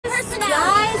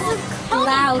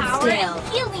Cloudsdale.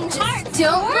 Healing hearts.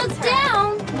 Don't look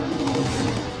down.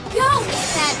 Go get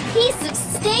that piece of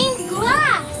stained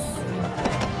glass.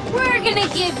 We're gonna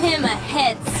give him a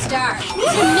head start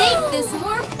to make this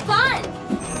more fun.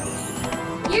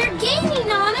 You're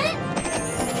gaining on it.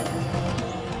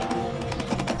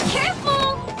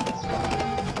 Careful.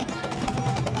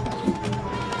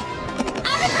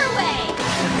 Out of her way.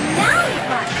 Now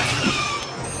what?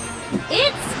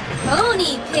 It's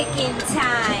pony picking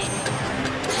time.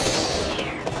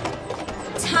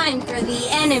 Time for the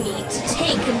enemy to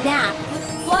take a nap with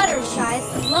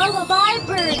Fluttershy's lullaby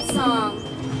bird song.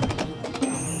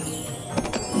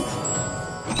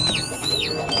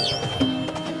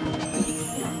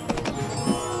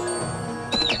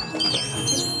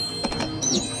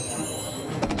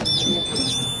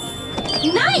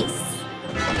 Nice!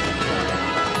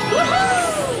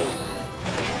 Woohoo!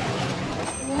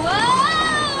 Whoa!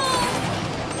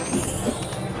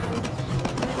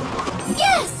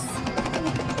 Yes!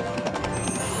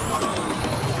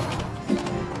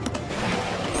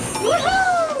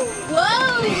 Woohoo!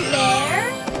 Whoa there!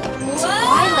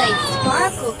 Twilight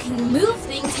Sparkle can move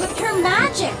things with her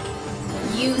magic.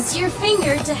 Use your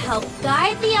finger to help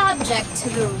guide the object to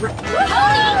the right.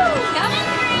 Pony, coming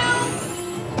through!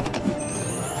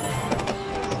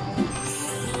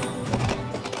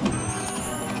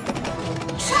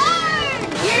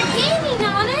 Charge! You're gaining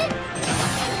on it!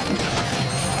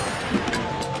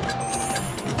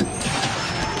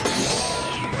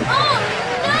 Oh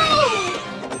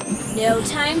no! No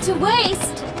time to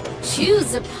waste.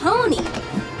 Choose a pony.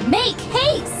 Make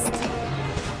haste!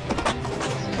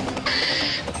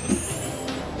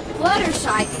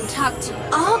 Fluttershy can talk to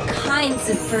all kinds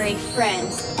of furry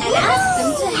friends and ask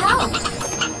them to help.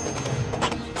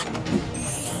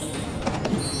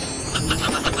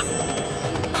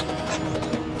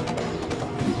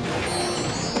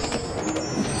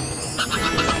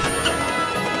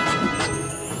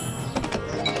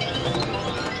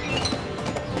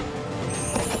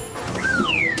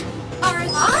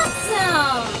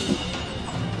 Awesome!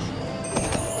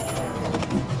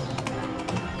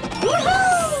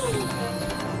 Woohoo!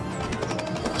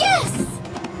 Yes!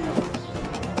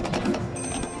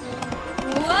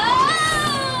 Whoa!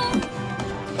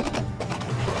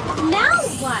 Now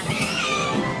what?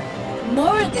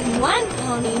 More than one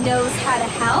pony knows how to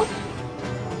help.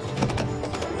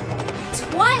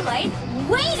 Twilight,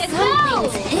 way to go!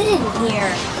 Something's hidden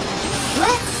here.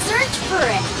 Let's search for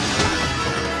it.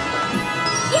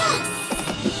 Yes!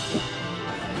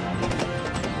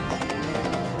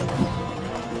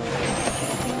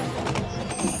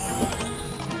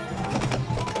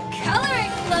 Color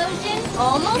explosion!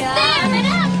 Almost there! It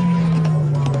up!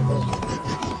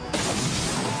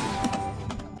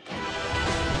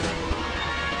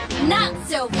 Not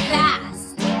so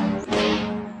fast!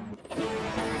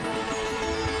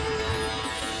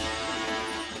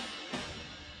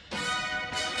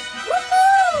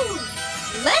 Woohoo!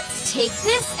 Let's take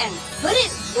this and put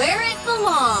it where it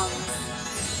belongs.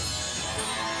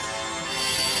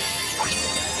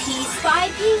 Piece by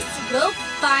piece, we'll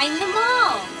find them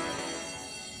all.